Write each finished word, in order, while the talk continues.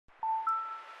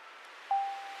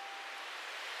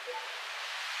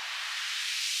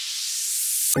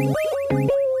Yeah,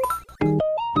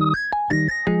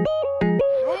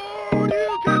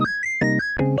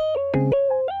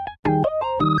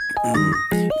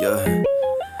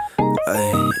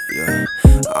 yeah.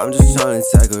 I'm just tryna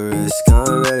take a risk.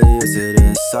 I'm ready used to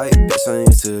this. Psych, bitch, I'm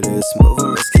used to this.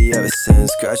 Moving risky ever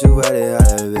since graduated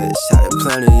out of bitch. Had a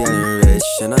plan of getting rich,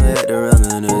 and I had to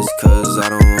reminisce. Cause I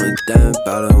don't wanna damn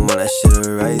about it when that shit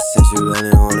erased. Since you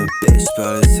really want a bitch,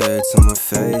 but it's it to my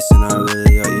face. And I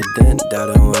really owe you didn't doubt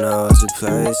it when I was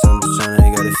replaced. I'm just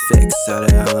tryna get it fixed. Out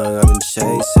of how long I've been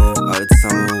chasing. All the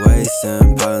time I'm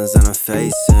wasting, problems that I'm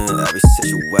facing. Every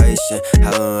situation,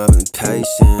 how long I've been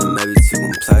patient. Maybe too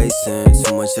complacent,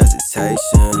 too much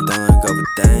hesitation. Don't let go of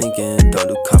thinking, don't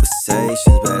do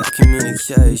conversations, better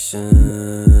communication.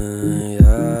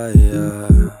 Yeah, yeah.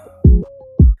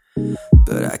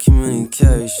 Better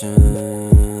communication.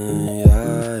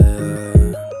 Yeah,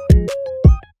 yeah.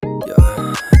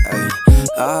 Yeah, ay.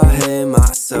 I hate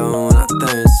myself when I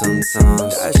think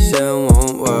sometimes that shit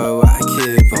won't work, I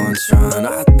keep on trying.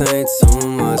 I think too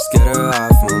much, get her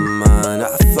off my mind. I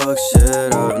fuck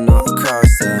shit up, not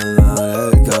cross that line,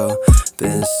 let it go.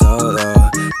 Been so low,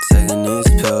 taking these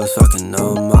pills, fucking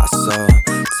up my soul.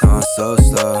 Time so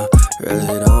slow,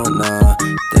 really don't know.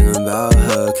 Thinking about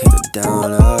her, kick it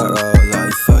down the road.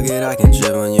 Like fuck it, I can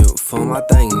drip on you. For my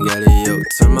thing and get it, you.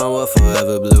 Turn my world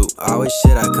forever blue. Always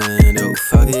shit I couldn't do.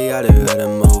 Fuck it, got it ready to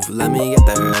move. Let me get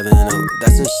that revenue.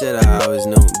 That's some shit I always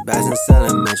knew. Back since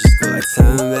elementary school, like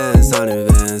 10 bands, 100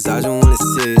 bands. I just wanna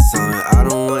see something. I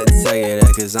don't wanna take it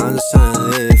there, cause I'm just tryna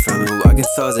live from it. Working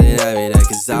towards it every day,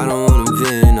 cause I don't wanna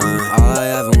be none. All I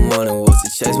ever wanted was to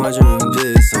chase my dream and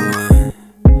be someone.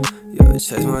 Yo,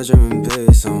 chase my dream and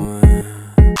be someone.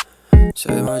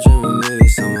 Chase my dream and be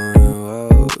someone.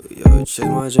 Whoa, yo, chase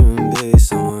my dream and be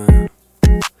someone.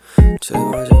 Chase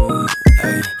my dream,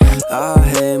 ay. I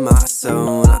hate myself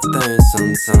when I think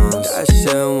sometimes that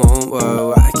shit won't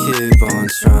work, I keep on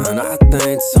trying. I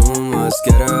think too much,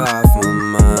 get her off my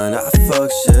mind. I fuck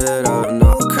shit up,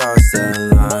 not cross that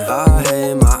line. I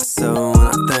hate myself when I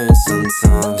think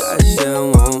sometimes that shit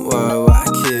won't work, I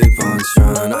keep on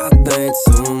trying. I think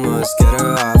too much, get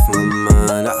her off my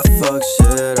mind. I fuck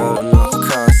shit up, not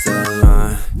cross that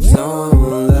line.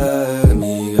 Don't let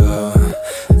me go,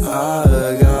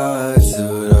 I got to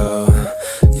though.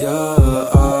 You're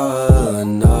all I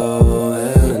know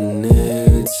and I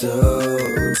need to.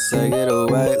 Take it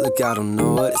away, look I don't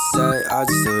know what to say. I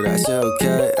just do that shit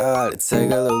okay, I had to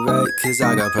take a little break. Cause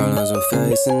I got problems with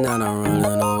facing and I'm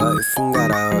running away from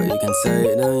God. I hope you can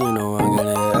take them, you know I'm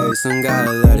gonna hate. Some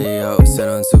gotta let it go, sit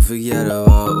on too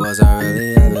forgettable. Was I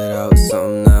really have it out?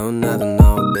 Something that I'll never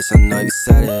know. Bitch, I know you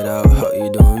set it out, hope you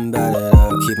doing better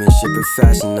though. Keeping shit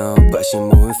professional, but she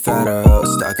moving fatter out.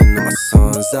 Stalking on my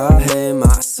songs, I hate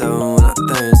myself when I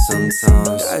think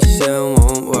sometimes that shit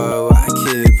won't work, I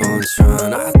keep on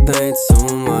trying. I think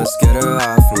too much, get her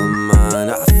off my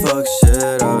mind. I fuck shit